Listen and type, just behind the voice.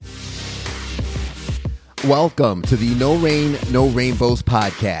Welcome to the No Rain, No Rainbows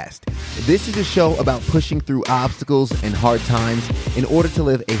podcast. This is a show about pushing through obstacles and hard times in order to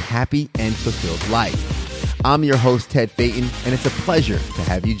live a happy and fulfilled life. I'm your host, Ted Phaeton, and it's a pleasure to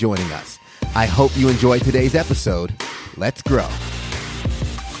have you joining us. I hope you enjoyed today's episode. Let's grow.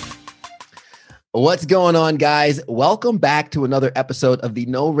 What's going on, guys? Welcome back to another episode of the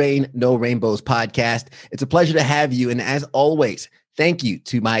No Rain, No Rainbows podcast. It's a pleasure to have you. And as always, thank you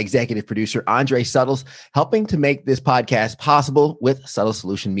to my executive producer, Andre Suttles, helping to make this podcast possible with Subtle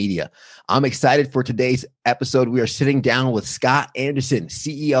Solution Media. I'm excited for today's episode. We are sitting down with Scott Anderson,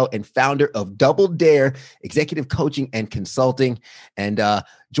 CEO and founder of Double Dare Executive Coaching and Consulting. And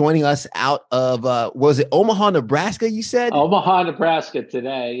joining us out of, was it Omaha, Nebraska, you said? Omaha, Nebraska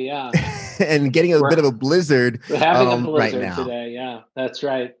today, yeah. And getting a bit of a blizzard, We're having a blizzard right now. today, yeah, that's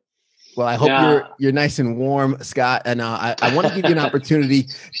right. Well, I hope you're nice and warm, Scott. And I want to give you an opportunity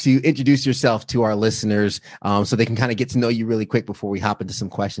to introduce yourself to our listeners so they can kind of get to know you really quick before we hop into some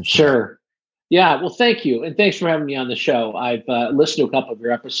questions. Sure. Yeah, well, thank you. And thanks for having me on the show. I've listened to a couple of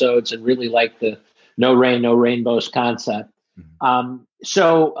your episodes and really like the No Rain, No Rainbows concept. I'm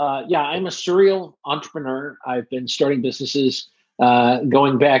a serial entrepreneur. I've been starting businesses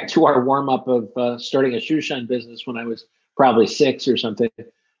going back to our warm-up of starting a shoe shine business when I was probably 6 or something.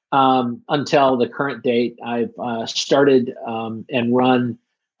 Until the current date, I've started and run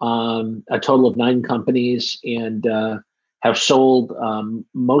a total of 9 companies and have sold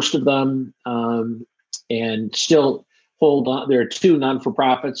most of them and still hold on. There are 2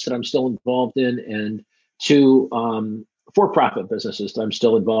 non-for-profits that I'm still involved in and 2 for-profit businesses that I'm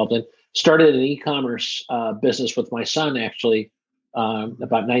still involved in. Started an e-commerce business with my son, actually,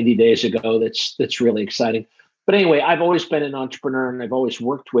 about 90 days ago. That's really exciting. But anyway, I've always been an entrepreneur and I've always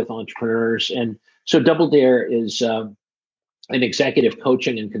worked with entrepreneurs. And so Double Dare is an executive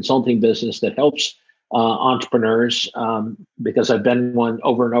coaching and consulting business that helps entrepreneurs because I've been one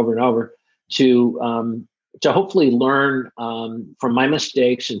over and over and over to hopefully learn from my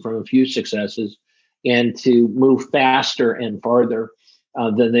mistakes and from a few successes and to move faster and farther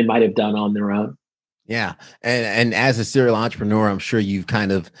than they might have done on their own. Yeah. And as a serial entrepreneur, I'm sure you've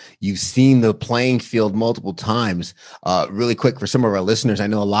seen the playing field multiple times. Really quick for some of our listeners, I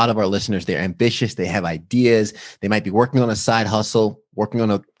know a lot of our listeners, they're ambitious. They have ideas. They might be working on a side hustle, working on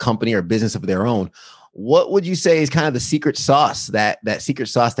a company or business of their own. What would you say is kind of the secret sauce, that secret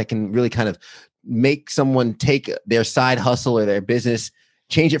sauce that can really kind of make someone take their side hustle or their business,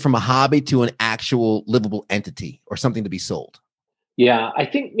 change it from a hobby to an actual livable entity or something to be sold? Yeah, I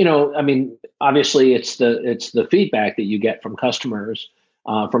think, obviously it's the feedback that you get from customers,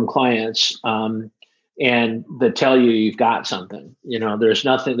 from clients, and that tell you you've got something.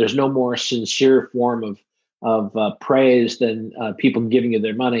 There's no more sincere form of praise than people giving you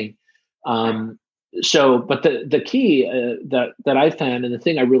their money. But the key that I found, and the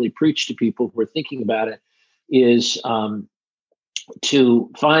thing I really preach to people who are thinking about it, is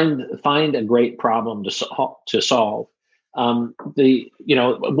to find a great problem to solve. One of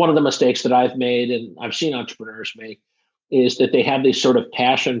the mistakes that I've made and I've seen entrepreneurs make is that they have these sort of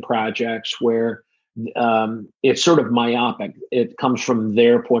passion projects where it's sort of myopic. It comes from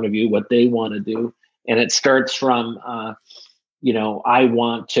their point of view, what they want to do. And it starts from, I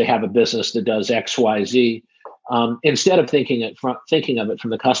want to have a business that does X, Y, Z, instead of thinking of it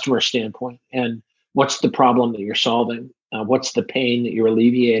from the customer standpoint. And what's the problem that you're solving? What's the pain that you're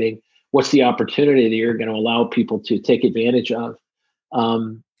alleviating? What's the opportunity that you're going to allow people to take advantage of?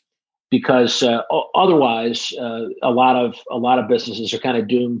 Because otherwise, a lot of businesses are kind of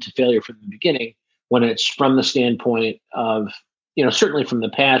doomed to failure from the beginning when it's from the standpoint of, certainly from the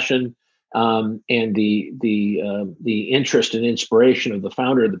passion and the interest and inspiration of the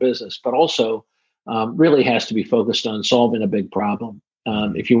founder of the business, but also really has to be focused on solving a big problem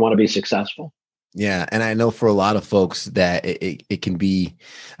if you want to be successful. Yeah. And I know for a lot of folks that it can be,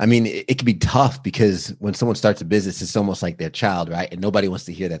 it can be tough because when someone starts a business, it's almost like their child, right? And nobody wants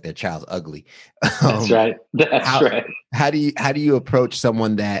to hear that their child's ugly. That's right. Right. How do you approach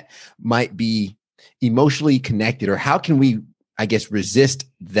someone that might be emotionally connected, or how can we, I guess, resist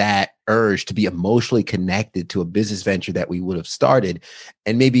that urge to be emotionally connected to a business venture that we would have started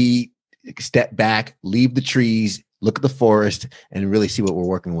and maybe step back, leave the trees, look at the forest and really see what we're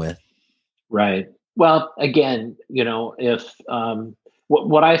working with? Right. Well, again, if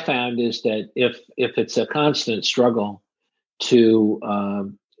what I found is that if it's a constant struggle to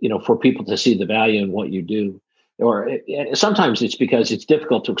for people to see the value in what you do, or sometimes it's because it's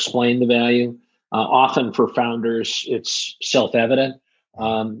difficult to explain the value. Often for founders, it's self-evident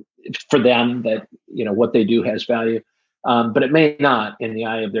for them that what they do has value, but it may not in the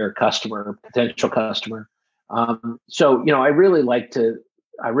eye of their customer or potential customer. So, I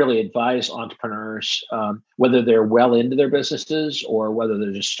really advise entrepreneurs, whether they're well into their businesses or whether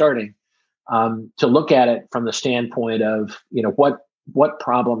they're just starting, to look at it from the standpoint of, what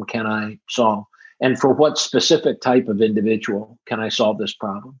problem can I solve? And for what specific type of individual can I solve this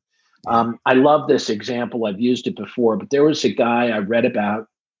problem? I love this example. I've used it before, but there was a guy I read about.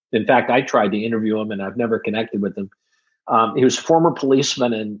 In fact, I tried to interview him and I've never connected with him. He was a former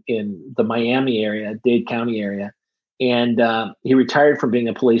policeman in the Miami area, Dade County area. And he retired from being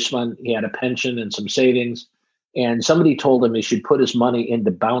a policeman. He had a pension and some savings. And somebody told him he should put his money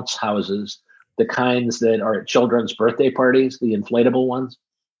into bounce houses, the kinds that are at children's birthday parties, the inflatable ones.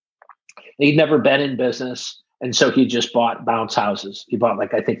 He'd never been in business. And so he just bought bounce houses. He bought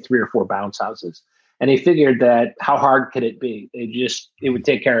I think 3 or 4 bounce houses. And he figured that how hard could it be? It would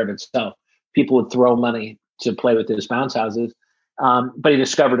take care of itself. People would throw money to play with his bounce houses. But he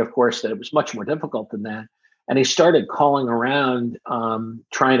discovered, of course, that it was much more difficult than that. And he started calling around,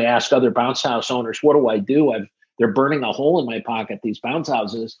 trying to ask other bounce house owners, what do I do? They're burning a hole in my pocket, these bounce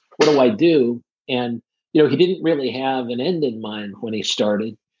houses. What do I do? And, he didn't really have an end in mind when he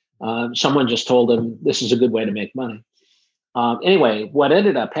started. Someone just told him, this is a good way to make money. Anyway, what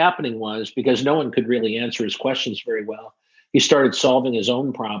ended up happening was, because no one could really answer his questions very well, he started solving his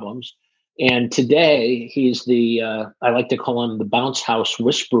own problems. And today he's I like to call him the bounce house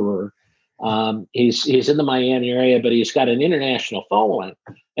whisperer. He's in the Miami area, but he's got an international following.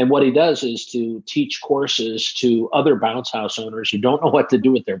 And what he does is to teach courses to other bounce house owners who don't know what to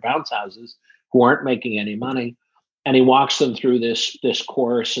do with their bounce houses, who aren't making any money. And he walks them through this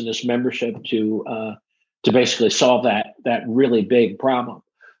course and this membership to basically solve that really big problem.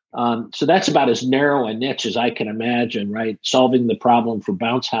 So that's about as narrow a niche as I can imagine, right? Solving the problem for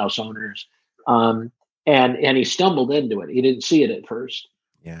bounce house owners. And he stumbled into it. He didn't see it at first.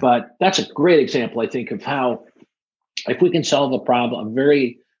 Yeah. But that's a great example, I think, of how if we can solve a problem, a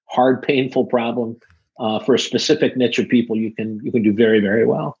very hard, painful problem for a specific niche of people, you can do very, very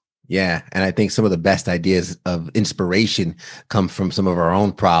well. Yeah. And I think some of the best ideas of inspiration come from some of our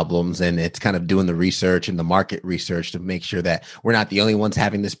own problems. And it's kind of doing the research and the market research to make sure that we're not the only ones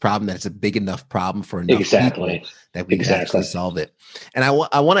having this problem, that it's a big enough problem for enough people that we can actually solve it. And I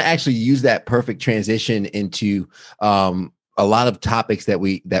want to actually use that perfect transition into a lot of topics that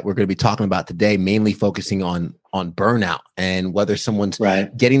we're going to be talking about today, mainly focusing on burnout and whether someone's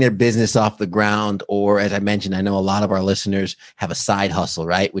getting their business off the ground, or, as I mentioned, I know a lot of our listeners have a side hustle,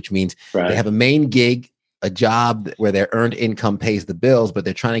 right? Which means they have a main gig, a job where their earned income pays the bills, but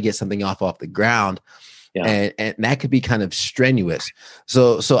they're trying to get something off the ground. Yeah. And that could be kind of strenuous.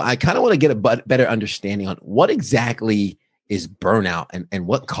 So I kind of want to get a better understanding on what exactly is burnout and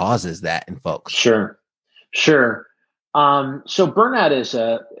what causes that in folks. Sure. So burnout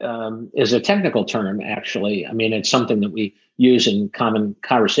is a technical term, actually. I mean, it's something that we use in common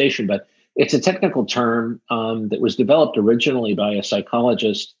conversation, but it's a technical term that was developed originally by a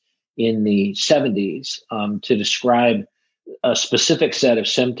psychologist in the 70s to describe a specific set of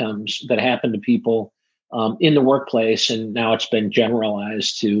symptoms that happen to people in the workplace, and now it's been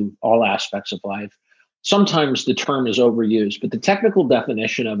generalized to all aspects of life. Sometimes the term is overused, but the technical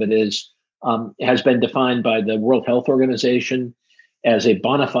definition of it has been defined by the World Health Organization as a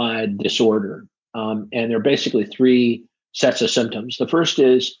bona fide disorder. And there are basically 3 sets of symptoms. The first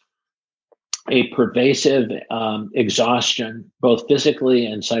is a pervasive exhaustion, both physically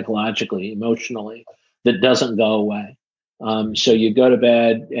and psychologically, emotionally, that doesn't go away. So you go to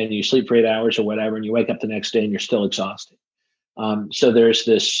bed and you sleep for 8 hours or whatever, and you wake up the next day and you're still exhausted. So there's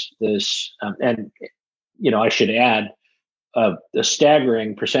this, and I should add, a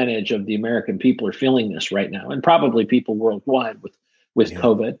staggering percentage of the American people are feeling this right now, and probably people worldwide with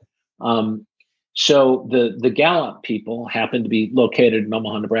COVID. So the Gallup people happen to be located in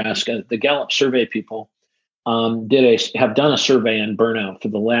Omaha, Nebraska. The Gallup survey people have done a survey on burnout for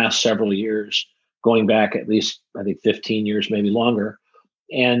the last several years, going back at least, I think, 15 years, maybe longer.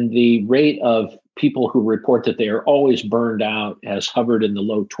 And the rate of people who report that they are always burned out has hovered in the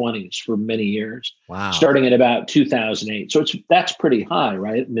low 20s for many years. Wow. Starting at about 2008. So that's pretty high,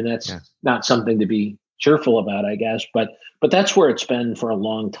 right? I mean, that's not something to be cheerful about, I guess, but that's where it's been for a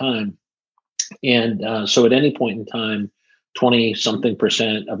long time. And so at any point in time,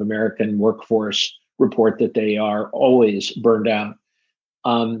 20-something% of American workforce report that they are always burned out.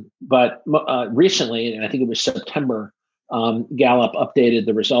 But recently, and I think it was September, Gallup updated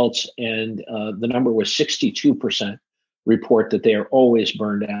the results, and the number was 62% report that they are always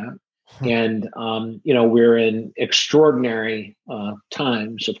burned out. And, we're in extraordinary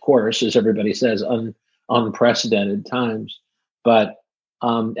times, of course, as everybody says, unprecedented times. But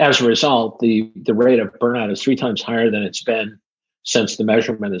as a result, the rate of burnout is 3 times higher than it's been since the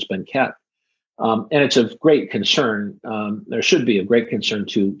measurement has been kept. And it's of great concern. There should be of great concern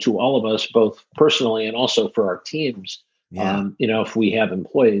to all of us, both personally and also for our teams. Yeah. If we have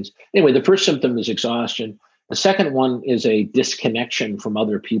employees. Anyway, the first symptom is exhaustion. The second one is a disconnection from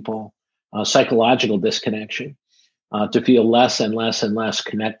other people, psychological disconnection, to feel less and less and less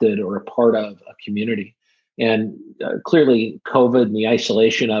connected or a part of a community. And clearly, COVID and the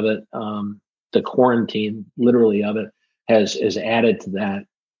isolation of it, the quarantine, literally of it, has added to that.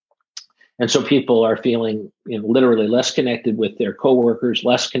 And so people are feeling, literally less connected with their coworkers,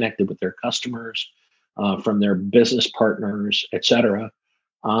 less connected with their customers, from their business partners, et cetera.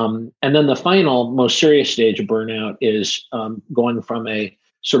 And then the final, most serious stage of burnout is going from a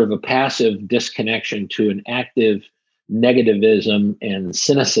sort of a passive disconnection to an active negativism and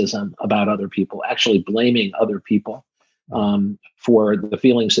cynicism about other people, actually blaming other people for the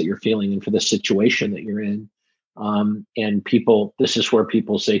feelings that you're feeling and for the situation that you're in. And people, this is where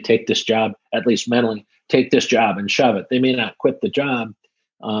people say, take this job, at least mentally, take this job and shove it. They may not quit the job,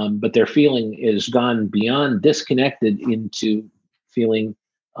 but their feeling is gone beyond disconnected into feeling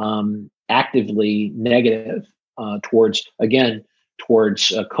actively negative towards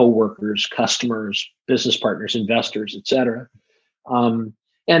coworkers, customers, business partners, investors, et cetera.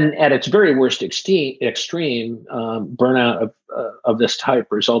 And at its very worst extreme, burnout of this type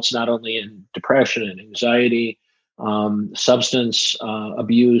results not only in depression and anxiety, substance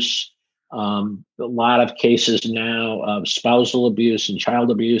abuse, a lot of cases now of spousal abuse and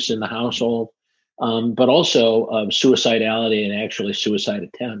child abuse in the household, but also of suicidality and actually suicide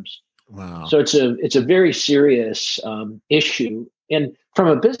attempts. Wow. So it's a very serious issue. And from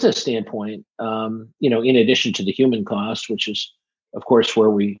a business standpoint, in addition to the human cost, which is, of course, where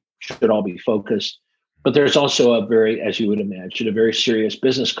we should all be focused, but there's also as you would imagine, a very serious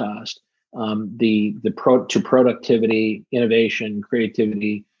business cost. To productivity, innovation,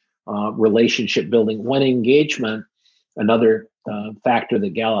 creativity, relationship building. When engagement, another factor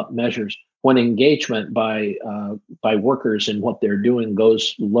that Gallup measures, when engagement by workers in what they're doing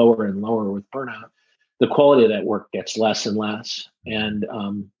goes lower and lower with burnout, the quality of that work gets less and less, and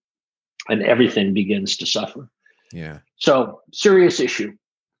everything begins to suffer. Yeah. So serious issue.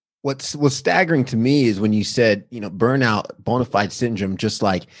 What's staggering to me is when you said, burnout, bona fide syndrome, just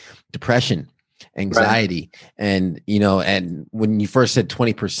like depression, anxiety, right. And when you first said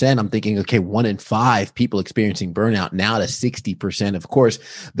 20%, I'm thinking, okay, 1 in 5 people experiencing burnout, now to 60%. Of course,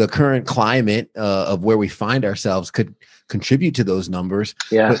 the current climate of where we find ourselves could contribute to those numbers.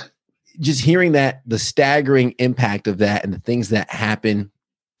 Yeah. But just hearing that, the staggering impact of that and the things that happen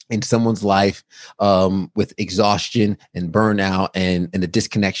in someone's life with exhaustion and burnout and the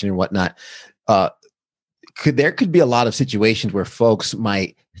disconnection and whatnot, could be a lot of situations where folks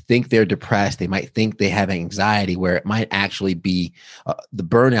might think they're depressed. They might think they have anxiety, where it might actually be the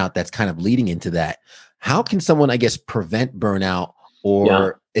burnout that's kind of leading into that. How can someone, I guess, prevent burnout,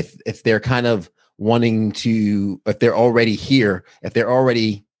 or if they're kind of wanting to, if they're already here, if they're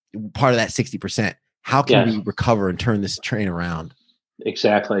already part of that 60%, how can we recover and turn this train around?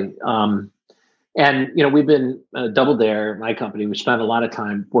 Exactly. And we've been Double Dare, my company. We spent a lot of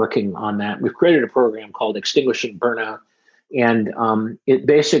time working on that. We've created a program called Extinguishing Burnout, and it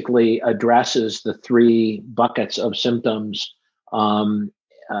basically addresses the 3 buckets of symptoms, and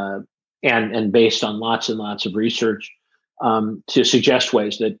based on lots and lots of research, to suggest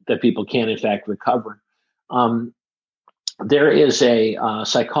ways that people can in fact recover. There is a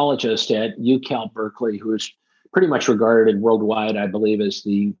psychologist at UC Berkeley who's pretty much regarded worldwide, I believe, as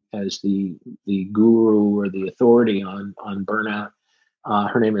the guru or the authority on burnout.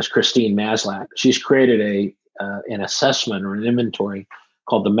 Her name is Christine Maslach. She's created an assessment or an inventory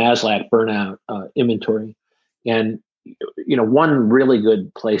called the Maslach Burnout Inventory. And one really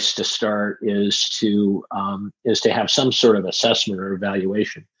good place to start is to have some sort of assessment or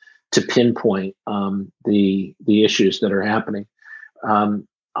evaluation to pinpoint the issues that are happening.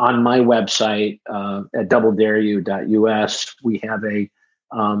 On my website at doubledareyou.us, we have a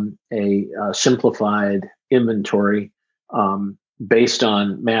simplified inventory based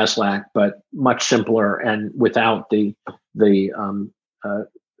on Maslach, but much simpler and without the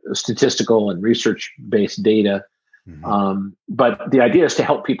statistical and research-based data. Mm-hmm. But the idea is to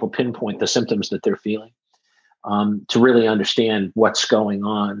help people pinpoint the symptoms that they're feeling, to really understand what's going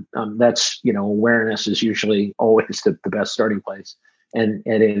on. That's, awareness is usually always the best starting place. And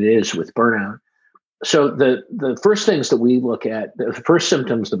it is with burnout. So the first things that we look at, the first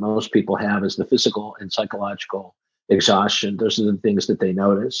symptoms that most people have is the physical and psychological exhaustion. Those are the things that they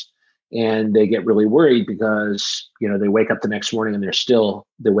notice. and they get really worried because they wake up the next morning and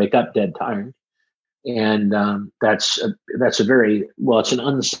they wake up dead tired, and that's a very well, it's an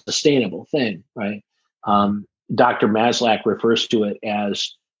unsustainable thing, right? Dr. Maslach refers to it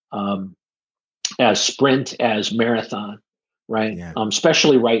as sprint as marathon, right? Yeah.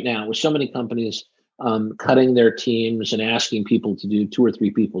 Especially right now with so many companies cutting their teams and asking people to do 2 or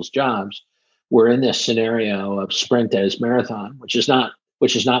 3 people's jobs. We're in this scenario of sprint as marathon, which is not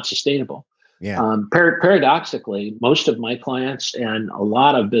sustainable. Yeah. Paradoxically, most of my clients and a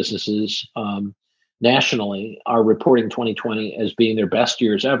lot of businesses nationally are reporting 2020 as being their best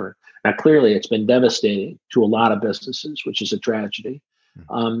years ever. Now, clearly, it's been devastating to a lot of businesses, which is a tragedy.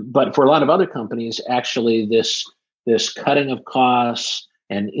 But for a lot of other companies, actually, this cutting of costs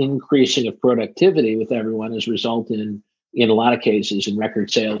and increasing of productivity with everyone has resulted in a lot of cases in record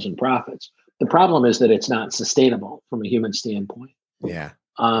sales and profits. The problem is that it's not sustainable from a human standpoint. Yeah.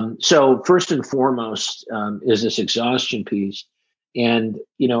 So first and foremost is this exhaustion piece. And,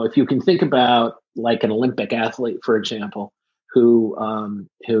 if you can think about like an Olympic athlete, for example, who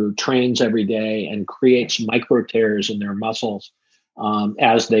trains every day and creates micro tears in their muscles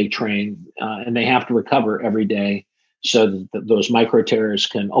as they train, and they have to recover every day so that those micro tears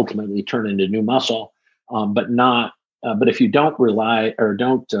can ultimately turn into new muscle, but if you don't rely or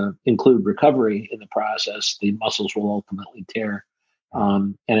don't include recovery in the process, the muscles will ultimately tear,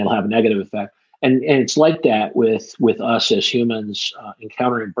 and it'll have a negative effect. And it's like that with us as humans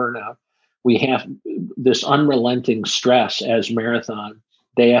encountering burnout. We have this unrelenting stress as marathon,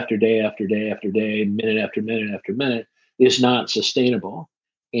 day after day after day after day, minute after minute after minute, is not sustainable.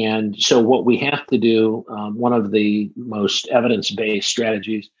 And so what we have to do, one of the most evidence-based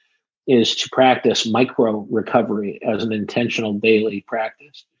strategies, is to practice micro recovery as an intentional daily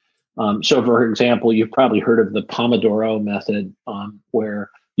practice. So, for example, you've probably heard of the Pomodoro method,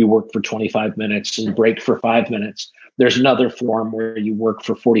 where you work for 25 minutes and break for 5 minutes. There's another form where you work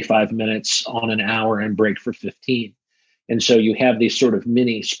for 45 minutes on an hour and break for 15. And so you have these sort of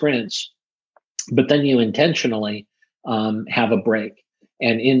mini sprints, but then you intentionally have a break.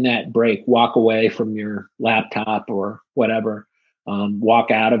 And in that break, walk away from your laptop or whatever.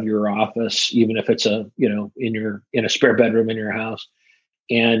 Walk out of your office, even if it's in a spare bedroom in your house,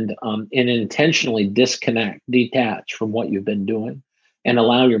 and intentionally detach from what you've been doing, and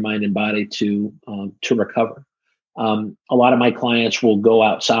allow your mind and body to recover. A lot of my clients will go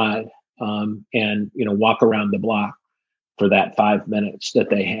outside and walk around the block for that 5 minutes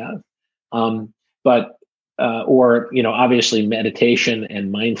that they have, obviously meditation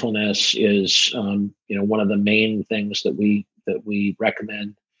and mindfulness is one of the main things that we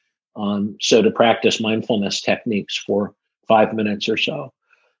recommend. So to practice mindfulness techniques for 5 minutes or so,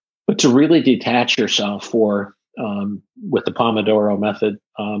 but to really detach yourself with the Pomodoro method,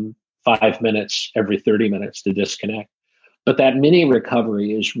 5 minutes every 30 minutes to disconnect. But that mini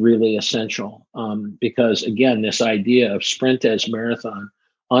recovery is really essential because, again, this idea of sprint as marathon,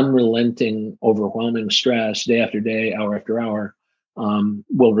 unrelenting, overwhelming stress day after day, hour after hour,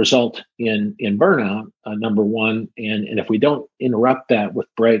 will result in burnout, number one. And if we don't interrupt that with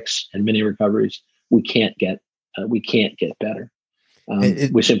breaks and mini recoveries, we can't get better.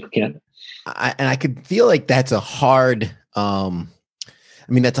 We simply can't. I could feel like that's a hard,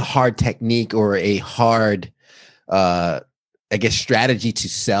 that's a hard technique or a hard, strategy to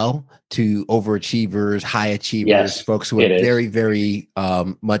sell to overachievers, high achievers, yes, folks who are very, very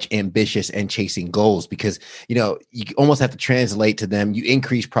much ambitious and chasing goals, because, you almost have to translate to them. You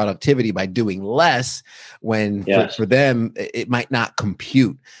increase productivity by doing less when for them, it might not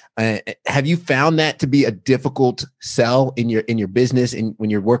compute. Have you found that to be a difficult sell in your business, and when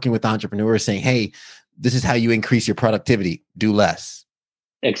you're working with entrepreneurs saying, hey, this is how you increase your productivity, do less?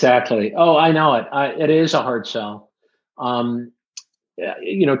 Exactly. Oh, I know it. It is a hard sell.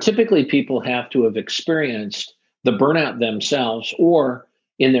 Typically people have to have experienced the burnout themselves or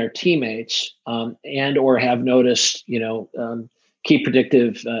in their teammates, and or have noticed, key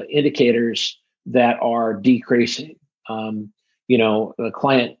predictive indicators that are decreasing.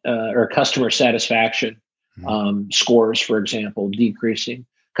 Client or customer satisfaction scores, for example, decreasing,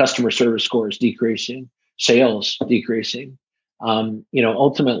 customer service scores decreasing, sales decreasing.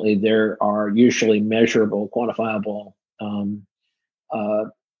 Ultimately, there are usually measurable, quantifiable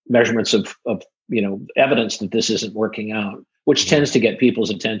measurements of evidence that this isn't working out, which tends to get people's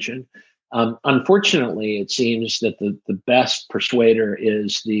attention. Unfortunately, it seems that the best persuader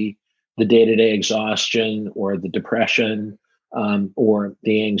is the day-to-day exhaustion or the depression or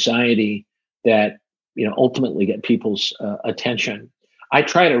the anxiety that ultimately get people's attention. I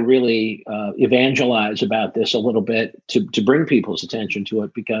try to really evangelize about this a little bit to bring people's attention to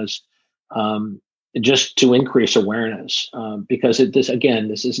it, because just to increase awareness, because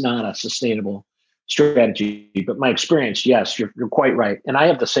this is not a sustainable strategy. But my experience, yes, you're quite right, and I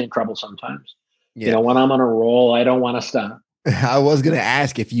have the same trouble sometimes. Yeah. When I'm on a roll, I don't want to stop. I was going to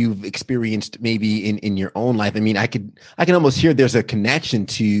ask if you've experienced maybe in your own life. I mean, I can almost hear there's a connection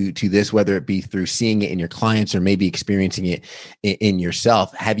to this, whether it be through seeing it in your clients or maybe experiencing it in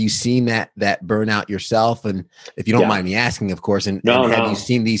yourself. Have you seen that burnout yourself? And if you don't mind me asking, of course, and have you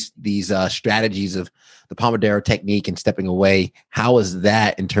seen these strategies of the Pomodoro technique and stepping away? How is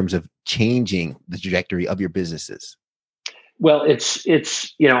that in terms of changing the trajectory of your businesses? Well, it's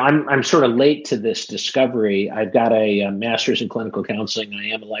I'm sort of late to this discovery. I've got a master's in clinical counseling. I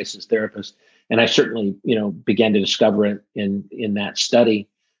am a licensed therapist, and I certainly began to discover it in that study.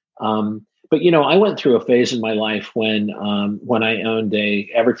 But I went through a phase in my life when I owned a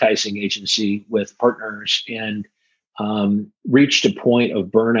advertising agency with partners and reached a point of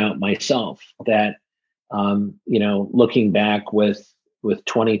burnout myself. That looking back with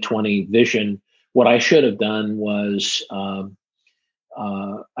 2020 vision. What I should have done was I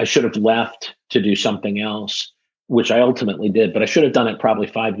should have left to do something else, which I ultimately did. But I should have done it probably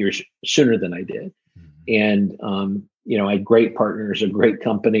 5 years sooner than I did. And I had great partners, a great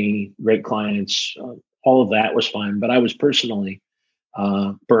company, great clients. All of that was fine, but I was personally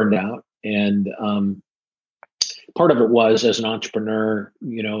burned out. And part of it was, as an entrepreneur,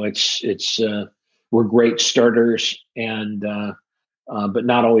 we're great starters and but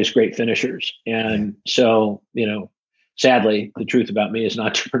not always great finishers. And so, sadly, the truth about me as an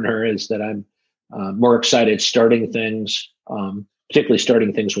entrepreneur is that I'm more excited starting things, particularly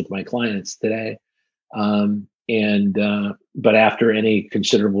starting things with my clients today. But after any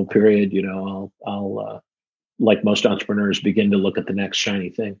considerable period, I'll like most entrepreneurs, begin to look at the next shiny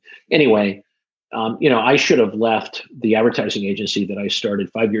thing. Anyway, I should have left the advertising agency that I started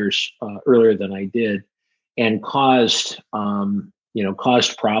 5 years earlier than I did, and caused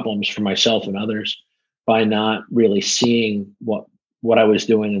problems for myself and others by not really seeing what I was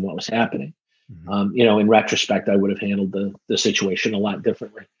doing and what was happening. In retrospect, I would have handled the situation a lot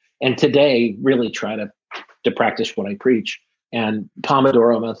differently. And today, really try to practice what I preach. And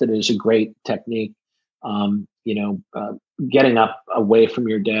Pomodoro method is a great technique. Getting up away from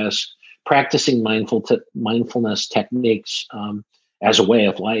your desk, practicing mindfulness techniques as a way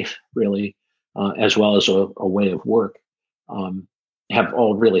of life, really, as well as a way of work. Have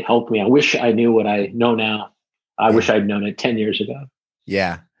all really helped me. I wish I knew what I know now. I wish I'd known it 10 years ago.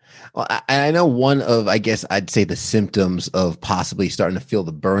 Yeah. Well, I know one of, I guess I'd say, the symptoms of possibly starting to feel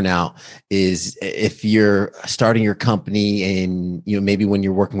the burnout is if you're starting your company and, maybe when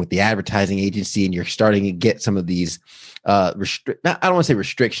you're working with the advertising agency and you're starting to get some of these, I don't want to say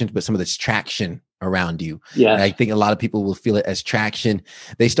restrictions, but some of this traction around you. Yeah. I think a lot of people will feel it as traction.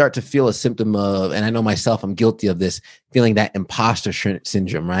 They start to feel a symptom of, and I know myself, I'm guilty of this, feeling that imposter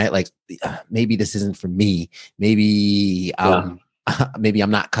syndrome, right? Like, maybe this isn't for me. Maybe maybe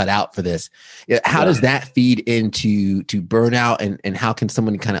I'm not cut out for this. How does that feed into burnout, and how can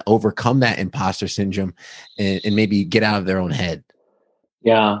someone kind of overcome that imposter syndrome and maybe get out of their own head?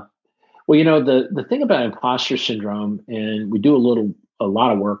 Yeah. Well, the thing about imposter syndrome, and we do a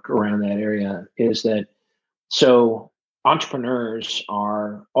lot of work around that area, is that so entrepreneurs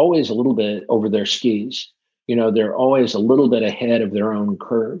are always a little bit over their skis. They're always a little bit ahead of their own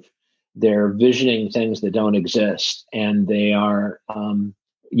curve. They're visioning things that don't exist, and they are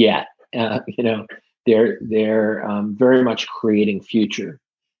they're very much creating future.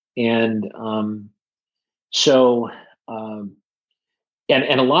 And and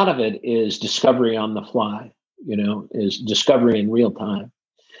a lot of it is discovery on the fly, is discovery in real time.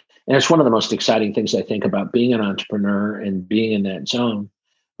 And it's one of the most exciting things I think about being an entrepreneur and being in that zone.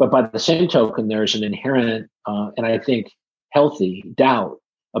 But by the same token, there's an inherent and I think healthy doubt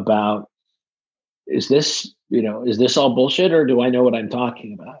about, is this all bullshit, or do I know what I'm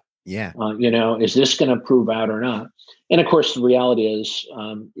talking about? Yeah. Is this going to prove out or not? And of course, the reality is,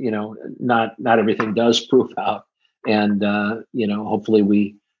 not everything does prove out. And, hopefully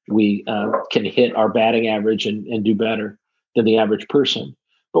we can hit our batting average and do better than the average person.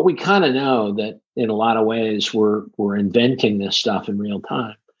 But we kind of know that in a lot of ways we're inventing this stuff in real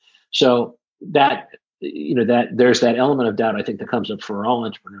time. So that there's that element of doubt, I think, that comes up for all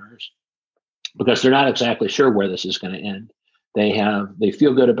entrepreneurs, because they're not exactly sure where this is going to end. They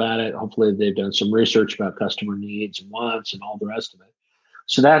feel good about it. Hopefully they've done some research about customer needs and wants and all the rest of it.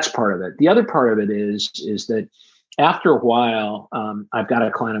 So that's part of it. The other part of it is that after a while, I've got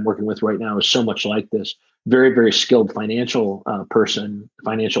a client I'm working with right now who's so much like this, very, very skilled financial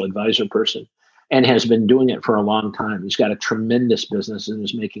advisor person. and has been doing it for a long time. He's got a tremendous business and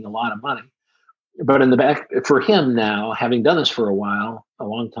is making a lot of money. But in the back, for him now, having done this for a while, a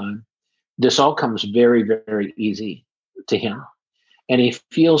long time, this all comes very, very easy to him. And he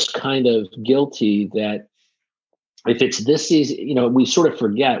feels kind of guilty that if it's this easy, we sort of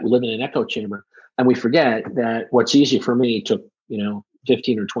forget, we live in an echo chamber, and we forget that what's easy for me took,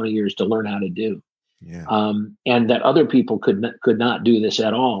 15 or 20 years to learn how to do. Yeah. And that other people could not do this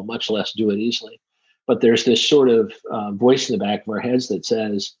at all, much less do it easily. But there's this sort of voice in the back of our heads that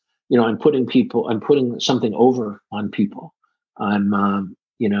says, I'm putting something over on people. I'm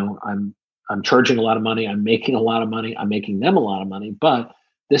charging a lot of money. I'm making a lot of money. I'm making them a lot of money, but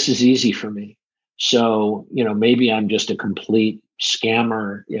this is easy for me. So, maybe I'm just a complete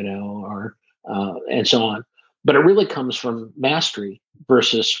scammer, or and so on. But it really comes from mastery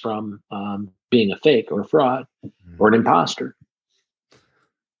versus from being a fake or a fraud or an imposter.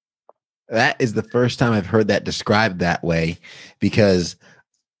 That is the first time I've heard that described that way, because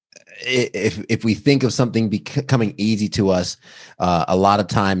if we think of something becoming easy to us, a lot of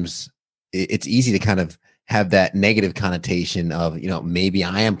times it's easy to kind of have that negative connotation of, maybe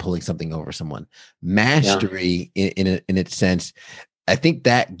I am pulling something over someone. Mastery, in its sense, I think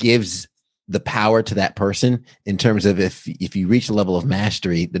that gives the power to that person in terms of if you reach a level of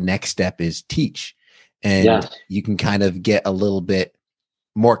mastery, the next step is teach. And you can kind of get a little bit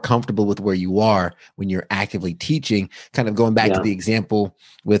more comfortable with where you are when you're actively teaching. Kind of going back to the example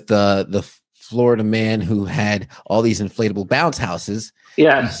with the Florida man who had all these inflatable bounce houses.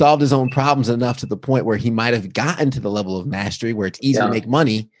 Yeah. He solved his own problems enough to the point where he might have gotten to the level of mastery where it's easy to make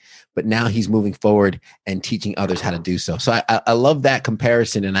money, but now he's moving forward and teaching others how to do so. So I love that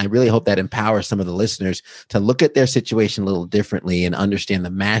comparison. And I really hope that empowers some of the listeners to look at their situation a little differently and understand the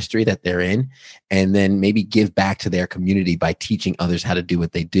mastery that they're in, and then maybe give back to their community by teaching others how to do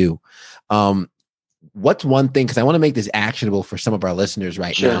what they do. What's one thing, because I want to make this actionable for some of our listeners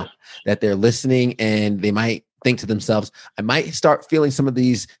right now, that they're listening and they might think to themselves, I might start feeling some of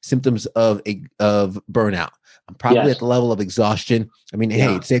these symptoms of burnout. I'm probably at the level of exhaustion. I mean,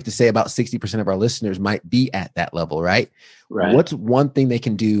 hey, it's safe to say about 60% of our listeners might be at that level, right? What's one thing they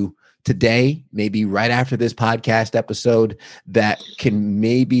can do today, maybe right after this podcast episode, that can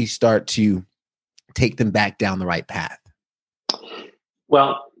maybe start to take them back down the right path?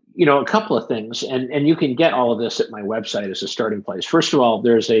 Well, a couple of things, and you can get all of this at my website as a starting place. First of all,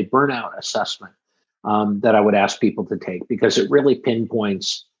 there's a burnout assessment that I would ask people to take, because it really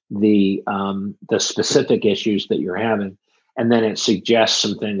pinpoints the specific issues that you're having, and then it suggests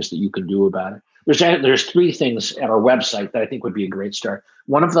some things that you can do about it. There's three things at our website that I think would be a great start.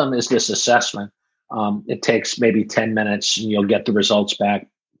 One of them is this assessment. It takes maybe 10 minutes, and you'll get the results back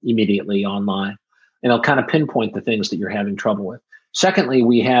immediately online, and it'll kind of pinpoint the things that you're having trouble with. Secondly,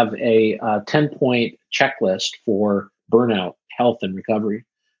 we have a 10-point checklist for burnout, health, and recovery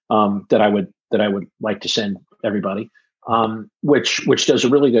that I would like to send everybody, which does a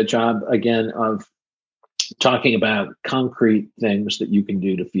really good job, again, of talking about concrete things that you can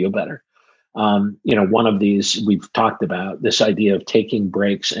do to feel better. One of these we've talked about, this idea of taking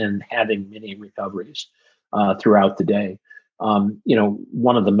breaks and having mini recoveries throughout the day.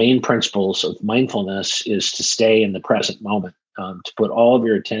 One of the main principles of mindfulness is to stay in the present moment. To put all of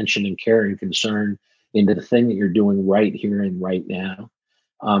your attention and care and concern into the thing that you're doing right here and right now.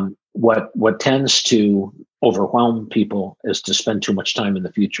 What tends to overwhelm people is to spend too much time in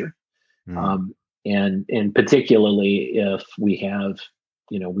the future. And particularly if we have,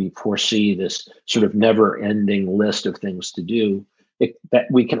 we foresee this sort of never ending list of things to do, that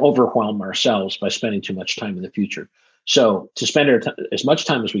we can overwhelm ourselves by spending too much time in the future. So to spend as much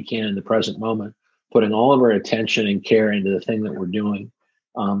time as we can in the present moment, putting all of our attention and care into the thing that we're doing,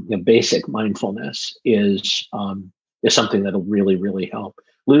 basic mindfulness is something that'll really, really help.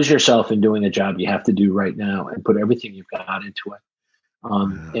 Lose yourself in doing a job you have to do right now and put everything you've got into it.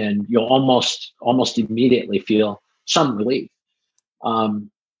 And you'll almost immediately feel some relief. And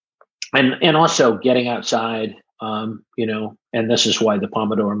also getting outside, and this is why the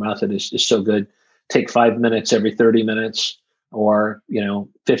Pomodoro method is so good. Take 5 minutes every 30 minutes or,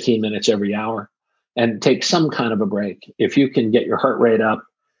 15 minutes every hour. And take some kind of a break. If you can get your heart rate up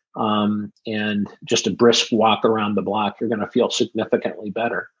and just a brisk walk around the block, you're going to feel significantly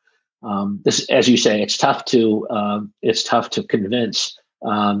better. This, as you say, it's tough to convince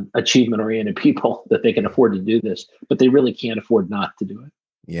achievement-oriented people that they can afford to do this, but they really can't afford not to do it.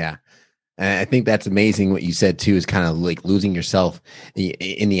 Yeah. And I think that's amazing. What you said too is kind of like losing yourself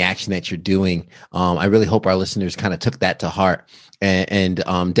in the action that you're doing. I really hope our listeners kind of took that to heart. And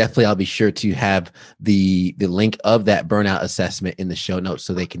definitely, I'll be sure to have the link of that burnout assessment in the show notes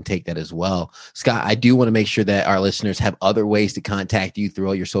so they can take that as well. Scott, I do want to make sure that our listeners have other ways to contact you through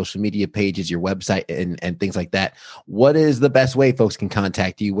all your social media pages, your website, and things like that. What is the best way folks can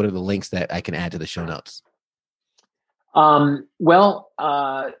contact you? What are the links that I can add to the show notes?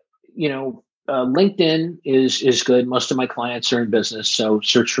 LinkedIn is good. Most of my clients are in business, so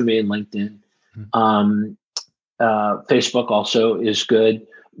search for me in LinkedIn. Facebook also is good.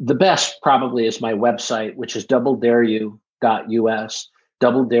 The best probably is my website, which is doubledareyou.us,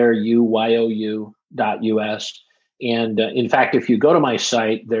 doubledareyou.us. And in fact, if you go to my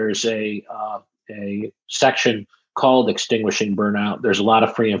site, there's a section called Extinguishing Burnout. There's a lot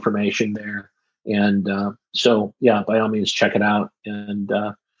of free information there. And so, by all means, check it out. And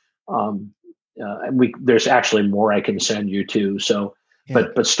there's actually more I can send you too. So,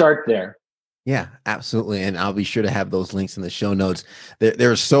 but start there. Yeah, absolutely. And I'll be sure to have those links in the show notes.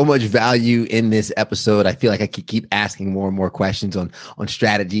 There's so much value in this episode. I feel like I could keep asking more and more questions on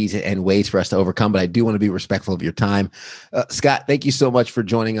strategies and ways for us to overcome, but I do want to be respectful of your time. Scott, thank you so much for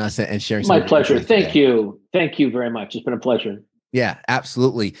joining us and sharing. My pleasure. Thank you. Thank you very much. It's been a pleasure. Yeah,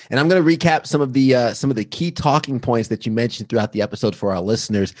 absolutely. And I'm going to recap some of the key talking points that you mentioned throughout the episode for our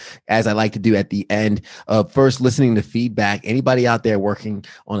listeners, as I like to do at the end. First, listening to feedback. Anybody out there working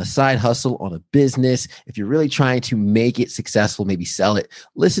on a side hustle, on a business, if you're really trying to make it successful, maybe sell it,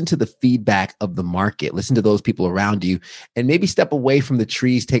 listen to the feedback of the market. Listen to those people around you and maybe step away from the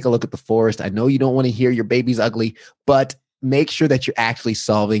trees. Take a look at the forest. I know you don't want to hear your baby's ugly, but make sure that you're actually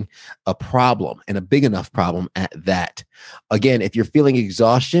solving a problem, and a big enough problem at that. Again, if you're feeling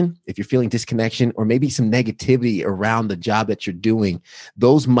exhaustion, if you're feeling disconnection, or maybe some negativity around the job that you're doing,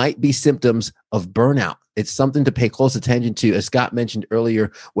 those might be symptoms of burnout. It's something to pay close attention to. As Scott mentioned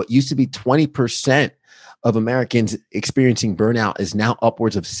earlier, what used to be 20% of Americans experiencing burnout is now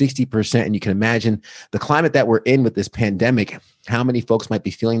upwards of 60%. And you can imagine the climate that we're in with this pandemic, how many folks might be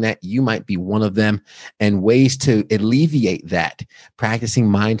feeling that. You might be one of them. And ways to alleviate that: practicing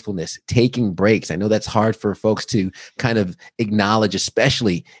mindfulness, taking breaks. I know that's hard for folks to kind of acknowledge,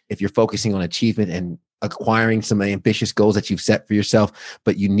 especially if you're focusing on achievement and acquiring some ambitious goals that you've set for yourself,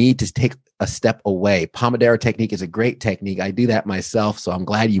 but you need to take a step away. Pomodoro technique is a great technique. I do that myself, so I'm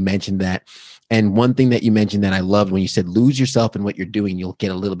glad you mentioned that. And one thing that you mentioned that I loved when you said, lose yourself in what you're doing, you'll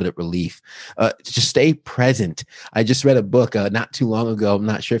get a little bit of relief. Just stay present. I just read a book not too long ago. I'm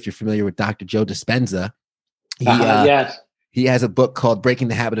not sure if you're familiar with Dr. Joe Dispenza. Yes. He has a book called Breaking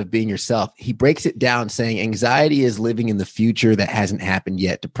the Habit of Being Yourself. He breaks it down saying anxiety is living in the future that hasn't happened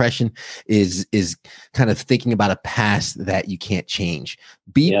yet. Depression is kind of thinking about a past that you can't change.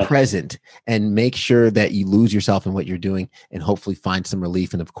 Be present and make sure that you lose yourself in what you're doing and hopefully find some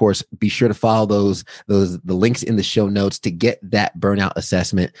relief. And of course, be sure to follow the links in the show notes to get that burnout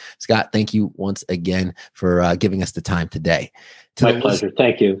assessment. Scott, thank you once again for giving us the time today. My pleasure.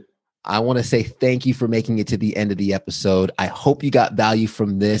 Thank you. I want to say thank you for making it to the end of the episode. I hope you got value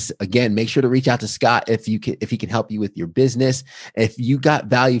from this. Again, make sure to reach out to Scott if he can help you with your business. If you got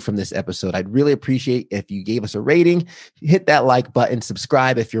value from this episode, I'd really appreciate if you gave us a rating, hit that like button,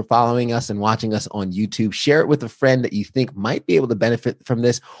 subscribe if you're following us and watching us on YouTube. Share it with a friend that you think might be able to benefit from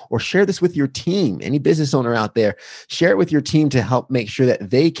this, or share this with your team. Any business owner out there, share it with your team to help make sure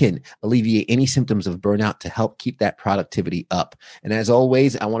that they can alleviate any symptoms of burnout to help keep that productivity up. And as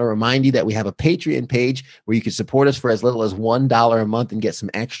always, I want to remind you that we have a Patreon page where you can support us for as little as $1 a month and get some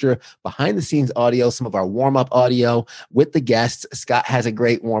extra behind the scenes audio, some of our warm-up audio with the guests. Scott has a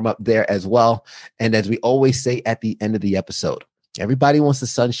great warm-up there as well. And as we always say at the end of the episode, everybody wants the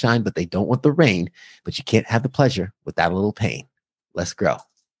sunshine, but they don't want the rain. But you can't have the pleasure without a little pain. Let's grow.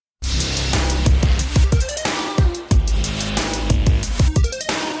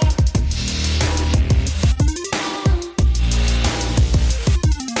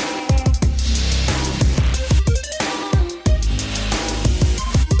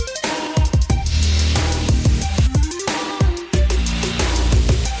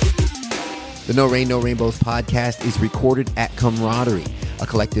 The No Rain, No Rainbows podcast is recorded at Camaraderie, a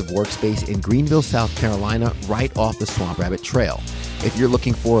collective workspace in Greenville, South Carolina, right off the Swamp Rabbit Trail. If you're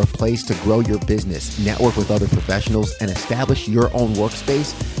looking for a place to grow your business, network with other professionals, and establish your own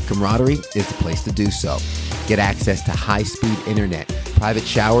workspace, Camaraderie is the place to do so. Get access to high-speed internet, private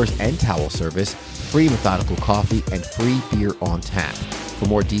showers and towel service, free methodical coffee, and free beer on tap. For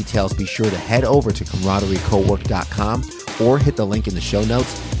more details, be sure to head over to CamaraderieCowork.com or hit the link in the show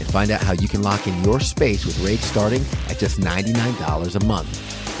notes and find out how you can lock in your space with rates starting at just $99 a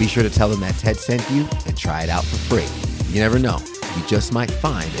month. Be sure to tell them that Ted sent you and try it out for free. You never know, you just might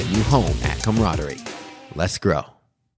find a new home at Camaraderie. Let's grow.